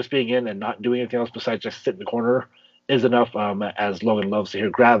even Boyan just being in and not doing anything else besides just sit in the corner is enough, as Logan loves to hear,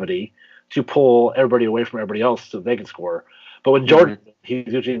 gravity, to pull everybody away from everybody else so they can score. But when Jordan,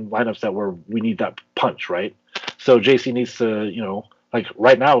 he's usually in lineups that where we need that punch, right? So JC needs to, like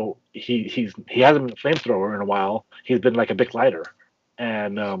right now, he hasn't been a flamethrower in a while. He's been like a big lighter,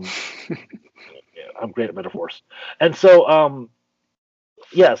 and I'm great at metaphors. And so,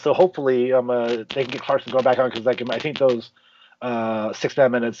 so hopefully, they can get Clarkson going back on, because I think those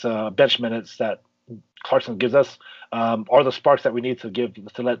 6-man minutes, bench minutes that Clarkson gives us are the sparks that we need to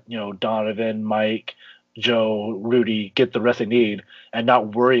let Donovan, Mike, Joe, Rudy get the rest they need, and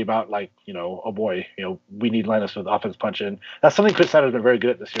not worry about, like, oh boy, we need lineups with offense punch in. That's something Chris Snyder's been very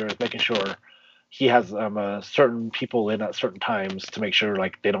good at this year, is making sure he has certain people in at certain times to make sure,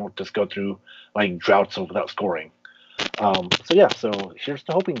 like, they don't just go through like droughts without scoring. So here's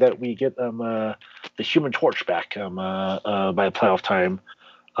to hoping that we get the Human Torch back by playoff time.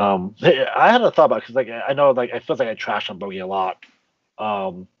 I had a thought about, because, like, I know, like, I feel like I trashed on Bogey a lot.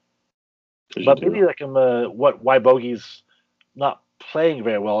 But maybe, like, why Bogey's not playing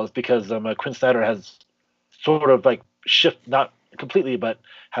very well is because Quinn Snyder has sort of, like, not completely, but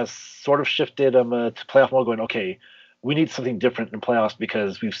has sort of shifted to playoff mode, going, okay, we need something different in playoffs,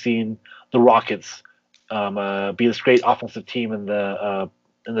 because we've seen the Rockets be this great offensive team in the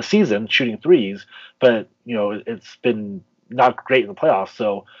season, shooting threes, but it's been not great in the playoffs.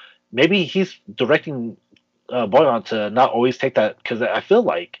 So maybe he's directing Boyan to not always take that, because I feel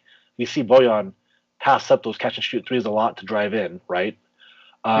like we see Boyan pass up those catch and shoot threes a lot to drive in, right?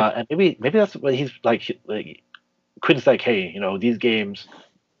 And maybe that's what he's like. Quinn's like, hey, these games,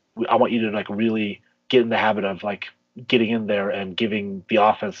 I want you to, like, really get in the habit of, like, getting in there and giving the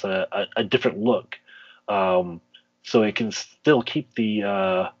offense a different look, so it can still keep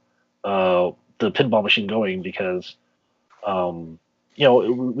the pinball machine going, because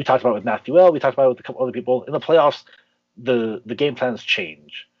we talked about it with Matthew L. We talked about it with a couple other people in the playoffs. The game plans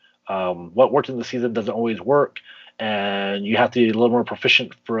change. What worked in the season doesn't always work, and you have to be a little more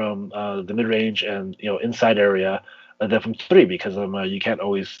proficient from the mid-range and inside area than from three, because you can't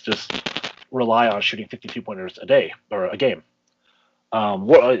always just rely on shooting 52-pointers a day or a game. Are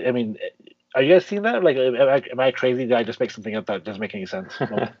you guys seeing that? Like, am I crazy? Did I just make something up that doesn't make any sense?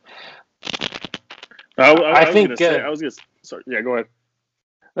 Sorry. Yeah, go ahead.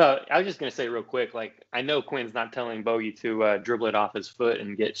 No, I was just going to say real quick, like, I know Quinn's not telling Bogey to dribble it off his foot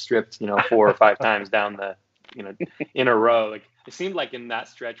and get stripped, 4 or 5 times down the, in a row. Like, it seemed like in that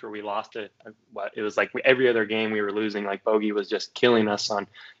stretch where we lost it was like every other game we were losing, like, Bogey was just killing us on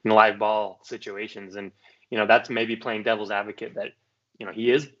live ball situations. And, that's maybe playing devil's advocate that,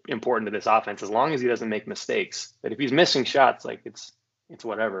 he is important to this offense as long as he doesn't make mistakes. But if he's missing shots, like, it's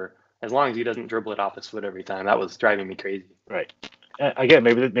whatever. As long as he doesn't dribble it off his foot every time. That was driving me crazy. Right. again,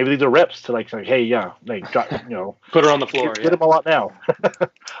 maybe these are reps to like hey, yeah, like put her on the floor. Get him a lot now.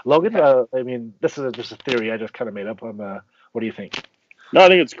 Logan, I mean, this is just a theory I just kind of made up. What do you think? No, I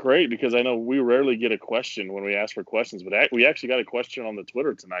think it's great because I know we rarely get a question when we ask for questions, but we actually got a question on the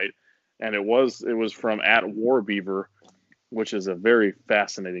Twitter tonight, and it was from @Warbeaver, which is a very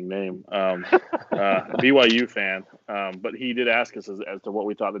fascinating name, BYU fan. But he did ask us as to what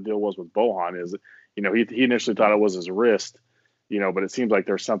we thought the deal was with Bohan. Is he initially thought it was his wrist, but it seems like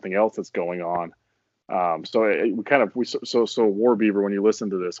there's something else that's going on. So Warbeaver, when you listen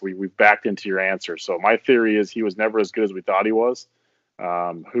to this, we've backed into your answer. So my theory is he was never as good as we thought he was.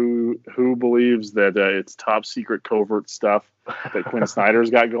 Who believes that it's top secret covert stuff that Quinn Snyder's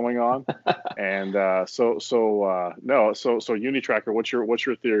got going on? And so JazzUniTracker, what's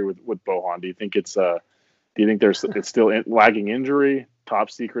your theory with Bohan? Do you think it's still lagging injury, top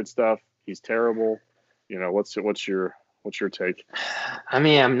secret stuff? He's terrible. What's your take? I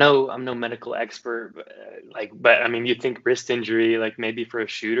mean, I'm no medical expert, but I mean, you think wrist injury, like maybe for a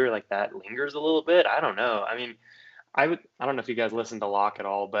shooter like that lingers a little bit. I don't know. I mean, I don't know if you guys listened to Locke at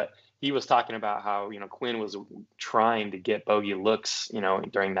all, but he was talking about how, Quinn was trying to get bogey looks,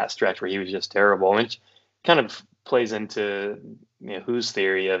 during that stretch where he was just terrible, which kind of plays into, whose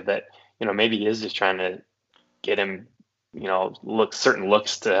theory of that, maybe he is just trying to get him, certain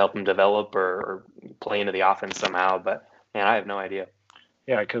looks to help him develop or play into the offense somehow. But man, I have no idea.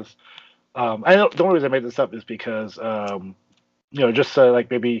 Yeah, because the only reason I made this up is because, just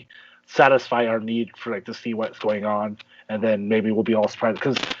maybe satisfy our need for to see what's going on, and then maybe we'll be all surprised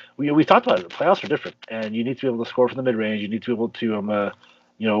because we talked about it. The playoffs are different, and you need to be able to score from the mid range. You need to be able to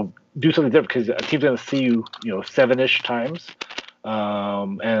do something different because a team's going to see you 7-ish times,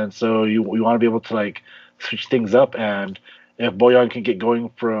 and so you want to be able to switch things up. And if Bojan can get going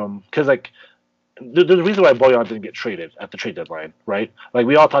because there's a reason why Bojan didn't get traded at the trade deadline, right? Like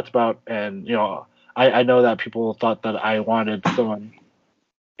we all talked about, and I know that people thought that I wanted someone.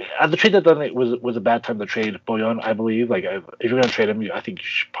 At the trade deadline, it was a bad time to trade Bojan, I believe. If you're going to trade him, I think you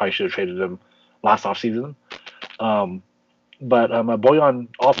probably should have traded him last offseason. But Bojan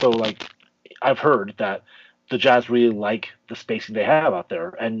also, I've heard that the Jazz really like the spacing they have out there.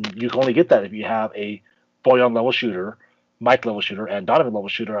 And you can only get that if you have a Bojan-level shooter, Mike-level shooter, and Donovan-level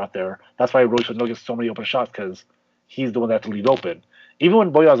shooter out there. That's why Royce O'Neal gets so many open shots because he's the one that has to lead open. Even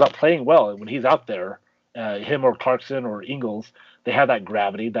when Bojan's not playing well, and when he's out there, him or Clarkson or Ingles, they have that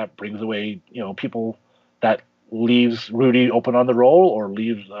gravity that brings away, people that leaves Rudy open on the roll or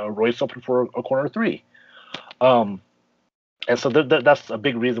leaves Royce open for a corner three. And so that's a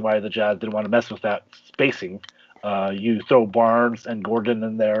big reason why the Jazz didn't want to mess with that spacing. You throw Barnes and Gordon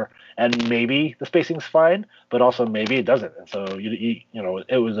in there, and maybe the spacing's fine, but also maybe it doesn't. And so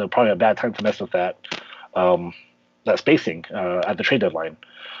it was probably a bad time to mess with that spacing at the trade deadline.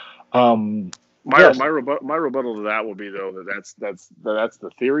 My rebuttal to that will be though that's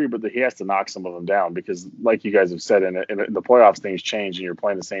the theory, but he has to knock some of them down because, like you guys have said, in the playoffs things change and you're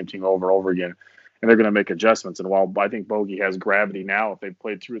playing the same team over and over again, and they're going to make adjustments. And while I think Bogey has gravity now, if they've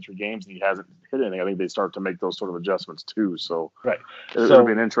played 2 or 3 games and he hasn't hit anything, I think they start to make those sort of adjustments too. So right, it'll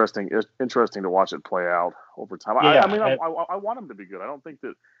be interesting to watch it play out over time. Yeah, I want him to be good. I don't think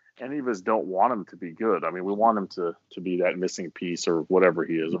that any of us don't want him to be good. I mean, we want him to be that missing piece or whatever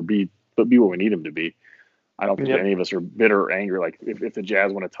he is, or be what we need him to be. I don't think any of us are bitter or angry. Like if the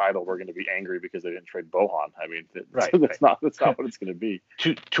Jazz win a title, we're going to be angry because they didn't trade Bohan. I mean, that's not what it's going to be.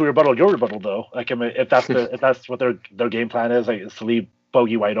 To rebuttal your rebuttal though, if that's what their game plan is, is to leave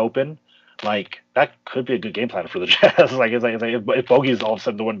Bogey wide open, that could be a good game plan for the Jazz. If Bogey's all of a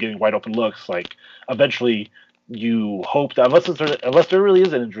sudden the one getting wide open looks, eventually you hope that unless there really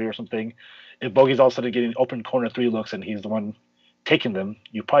is an injury or something, if Bogey's all of a sudden getting open corner 3 looks and he's the one taking them,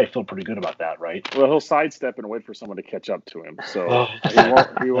 you probably feel pretty good about that, right? Well, he'll sidestep and wait for someone to catch up to him. So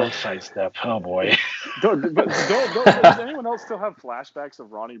he won't sidestep. Oh boy! Does anyone else still have flashbacks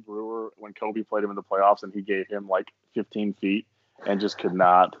of Ronnie Brewer when Kobe played him in the playoffs and he gave him 15 feet and just could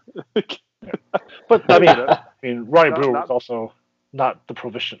not? But I mean, Ronnie Brewer was also not the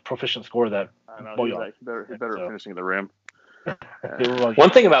proficient scorer that Bojan. He's better at finishing the rim.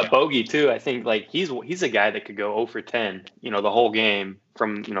 One thing about Bogey too, I think he's a guy that could go 0 for 10, the whole game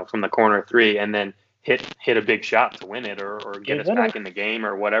from the corner 3 and then hit a big shot to win it or get us back in the game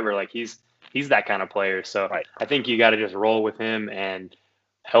or whatever. He's that kind of player. So right. I think you got to just roll with him and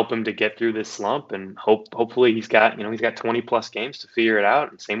help him to get through this slump and hopefully he's got 20 plus games to figure it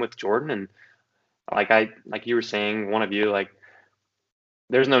out. And same with Jordan. And like you were saying, one of you,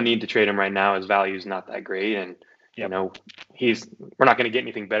 there's no need to trade him right now. His value is not that great. And we're not going to get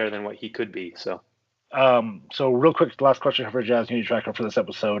anything better than what he could be. So, So real quick, last question for JazzUniTracker for this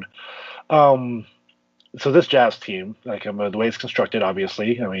episode. So this Jazz team, like the way it's constructed,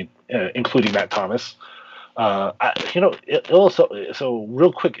 obviously, I mean, including Matt Thomas. So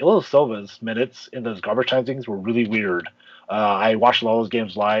real quick, Silva's minutes in those garbage time things were really weird. I watched all those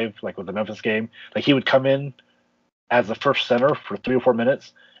games live, like with the Memphis game. Like he would come in as the first center for 3 or 4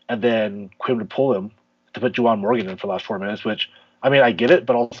 minutes, and then Quinn would pull him to put Juwan Morgan in for the last 4 minutes. Which, I mean, I get it,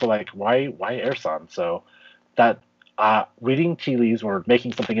 but also like, why Ersan? So that reading tea leaves or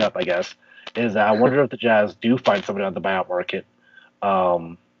making something up, I guess, is that I wonder if the Jazz do find somebody on the buyout market.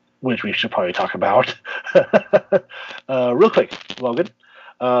 Which we should probably talk about. Real quick, Logan.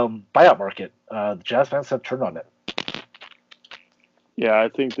 Buyout market. The Jazz fans have turned on it. Yeah, I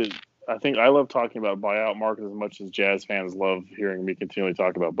think I love talking about buyout market as much as Jazz fans love hearing me continually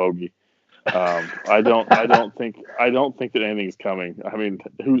talk about bogey. I don't think that anything's coming. I mean,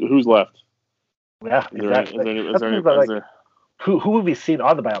 who's left? Yeah, exactly. Who would be seen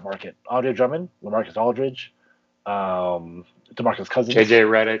on the buyout market? Andre Drummond, LaMarcus Aldridge, DeMarcus Cousins, JJ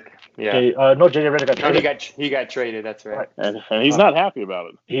Redick. Yeah. No, JJ Redick got traded. He got traded. That's right. And he's not happy about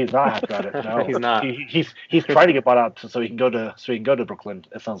it. He's not happy about it. No, he's not. He's trying to get bought out so he can go to Brooklyn.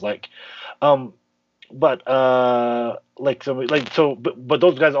 It sounds like. But those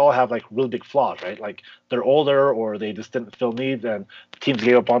guys all have like really big flaws, right? Like they're older or they just didn't fill needs and teams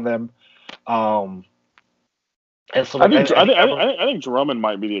gave up on them. And so I think Drummond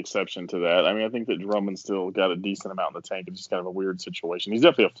might be the exception to that. I mean, I think that Drummond's still got a decent amount in the tank. It's just kind of a weird situation. He's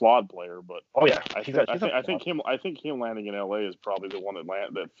definitely a flawed player, but I think him landing in LA is probably the one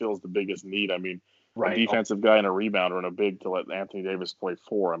that fills the biggest need. I mean, a defensive guy and a rebounder and a big to let Anthony Davis play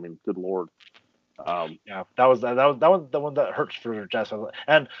 4. I mean, good lord. Yeah, that was the one that hurts for Jazz fans.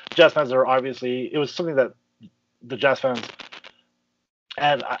 And Jazz fans are obviously, it was something that the Jazz fans.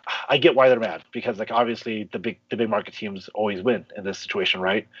 And I get why they're mad because, like, obviously the big market teams always win in this situation,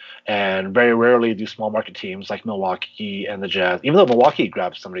 right? And very rarely do small market teams like Milwaukee and the Jazz, even though Milwaukee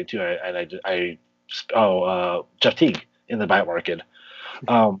grabbed somebody too. Jeff Teague in the buyout market.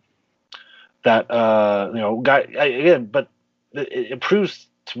 But it proves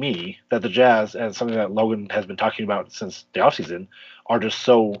to me that the Jazz, and something that Logan has been talking about since the offseason, are just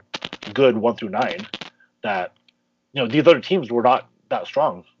so good 1 through 9 that these other teams were not that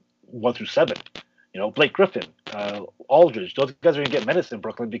strong 1 through 7. Blake Griffin, Aldridge, those guys are gonna get minutes in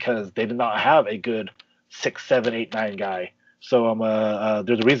Brooklyn because they did not have a good 6, 7, 8, 9 guy. So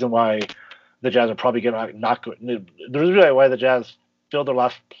there's a reason why the Jazz are probably gonna not go. There's a reason why the Jazz filled their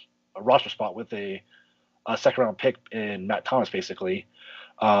last roster spot with a second round pick in Matt Thomas, basically.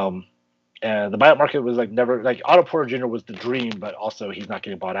 And the buyout market was never Otto Porter Jr. was the dream, but also he's not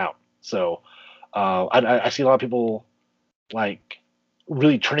getting bought out. So I see a lot of people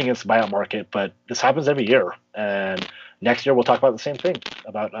really turning against the buyout market, but this happens every year. And next year we'll talk about the same thing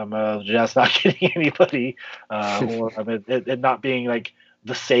about Jazz not getting anybody, or it not being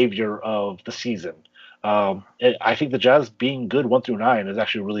the savior of the season. I think the Jazz being good 1 through 9 is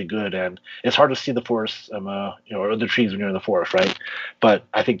actually really good, and it's hard to see the forest, or the trees when you're in the forest, right? But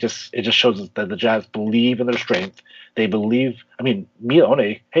I think it just shows that the Jazz believe in their strength. They believe. I mean, Mia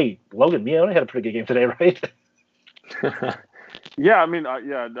One. Hey, Logan, Mia One had a pretty good game today, right? Yeah, I mean,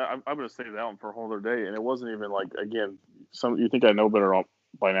 I'm going to say that one for a whole other day, and it wasn't even again. You think I know better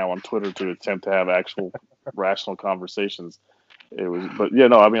by now on Twitter to attempt to have actual rational conversations. It was, but yeah,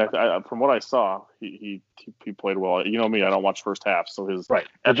 no, I mean, I from what I saw, he played well. You know me, I don't watch first half, so his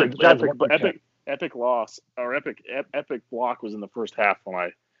epic loss or epic block was in the first half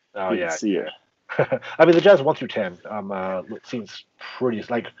when I didn't see it. I mean, the Jazz 1 through 10 seems pretty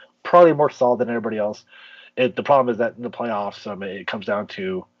probably more solid than everybody else. The problem is that in the playoffs, it comes down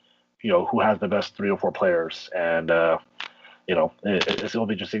to who has the best 3 or 4 players, and it's going to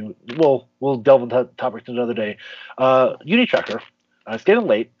be interesting. We'll delve into that topic another day. UniTracker, it's getting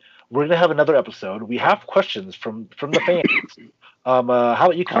late. We're going to have another episode. We have questions from the fans. How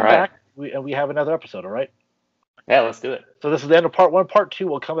about you come back and we have another episode? All right. Yeah, let's do it. So this is the end of part 1. Part 2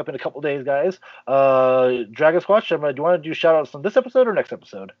 will come up in a couple of days, guys. Dragon Squatch, do you want to do shout outs on this episode or next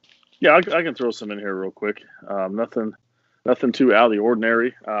episode? Yeah, I can throw some in here real quick. Nothing too out of the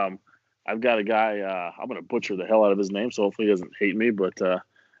ordinary. I've got a guy, I'm going to butcher the hell out of his name, so hopefully he doesn't hate me, but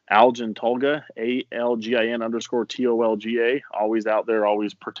Algin Tolga, ALGIN_TOLGA, always out there,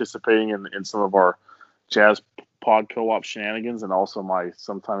 always participating in some of our Jazz pod co-op shenanigans, and also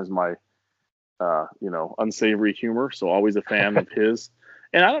sometimes my unsavory humor, so always a fan of his.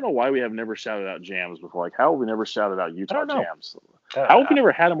 And I don't know why we have never shouted out Jams before. How have we never shouted out Utah Jams? How have we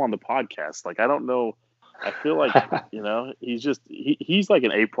never had him on the podcast? I don't know. I feel like he's like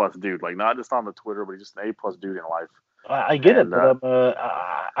an A+ dude, like not just on the Twitter, but he's just an A+ dude in life. I get it, but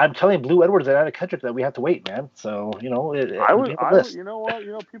I'm telling Blue Edwards and Anna Kendrick that we have to wait, man. So I would, you know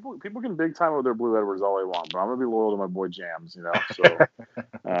what, people can big time with their Blue Edwards all they want, but I'm gonna be loyal to my boy Jams, So,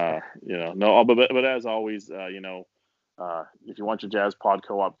 no, but as always, if you want your Jazz Pod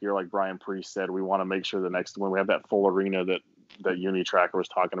Co-op gear, like Brian Priest said, we want to make sure the next when we have that full arena that JazzUniTracker was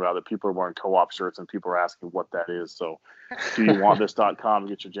talking about, that people are wearing co-op shirts and people are asking what that is. So, do you want this.com to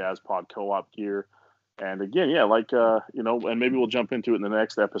get your Jazz Pod Co-op gear? And again, and maybe we'll jump into it in the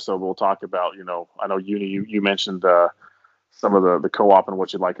next episode. We'll talk about, I know you mentioned some of the co-op and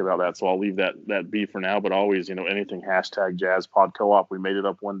what you like about that. So I'll leave that be for now. But always, anything # Jazz Pod Co-op. We made it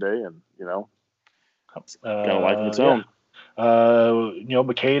up one day, and got a life of its own.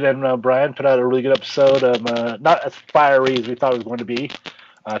 McCade and Brian put out a really good episode. Not as fiery as we thought it was going to be.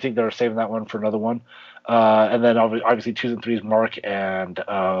 I think they were saving that one for another one. And then obviously 2s and 3s, Mark and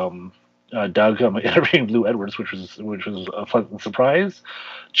Doug interviewing Blue Edwards, which was a fun surprise.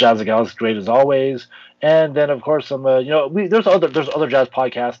 Jazz Gals is great as always. And then of course there's other jazz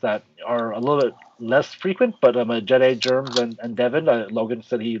podcasts that are a little bit less frequent, but Jet A, Germs, and Devin. Logan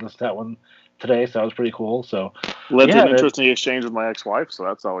said he listened to that one today, so that was pretty cool. So led to an interesting exchange with my ex-wife, so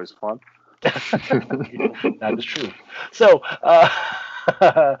that's always fun. That is true. So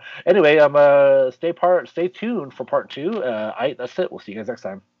anyway, stay tuned for part 2. That's it. We'll see you guys next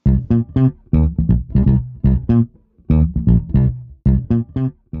time.